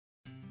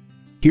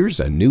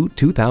Here's a new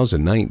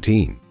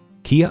 2019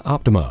 Kia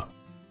Optima.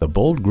 The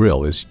bold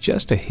grille is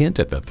just a hint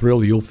at the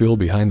thrill you'll feel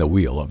behind the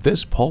wheel of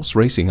this pulse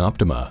racing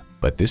Optima.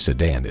 But this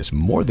sedan is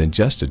more than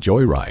just a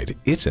joyride,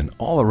 it's an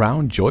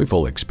all-around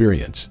joyful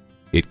experience.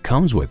 It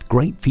comes with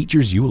great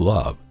features you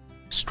love: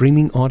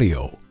 streaming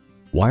audio,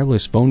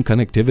 wireless phone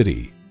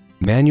connectivity,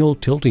 manual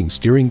tilting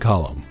steering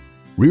column,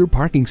 rear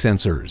parking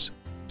sensors,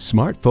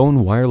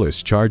 smartphone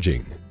wireless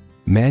charging,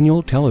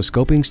 manual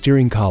telescoping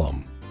steering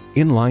column,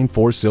 inline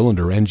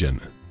 4-cylinder engine,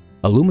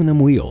 aluminum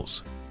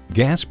wheels,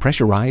 gas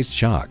pressurized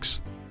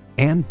shocks,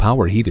 and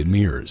power heated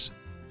mirrors.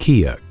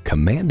 Kia,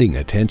 commanding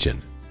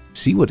attention.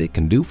 See what it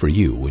can do for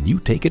you when you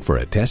take it for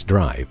a test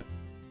drive.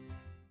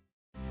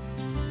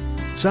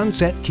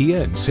 Sunset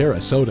Kia in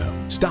Sarasota.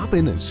 Stop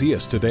in and see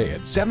us today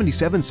at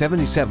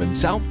 7777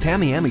 South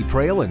Tamiami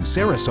Trail in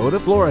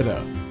Sarasota,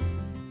 Florida.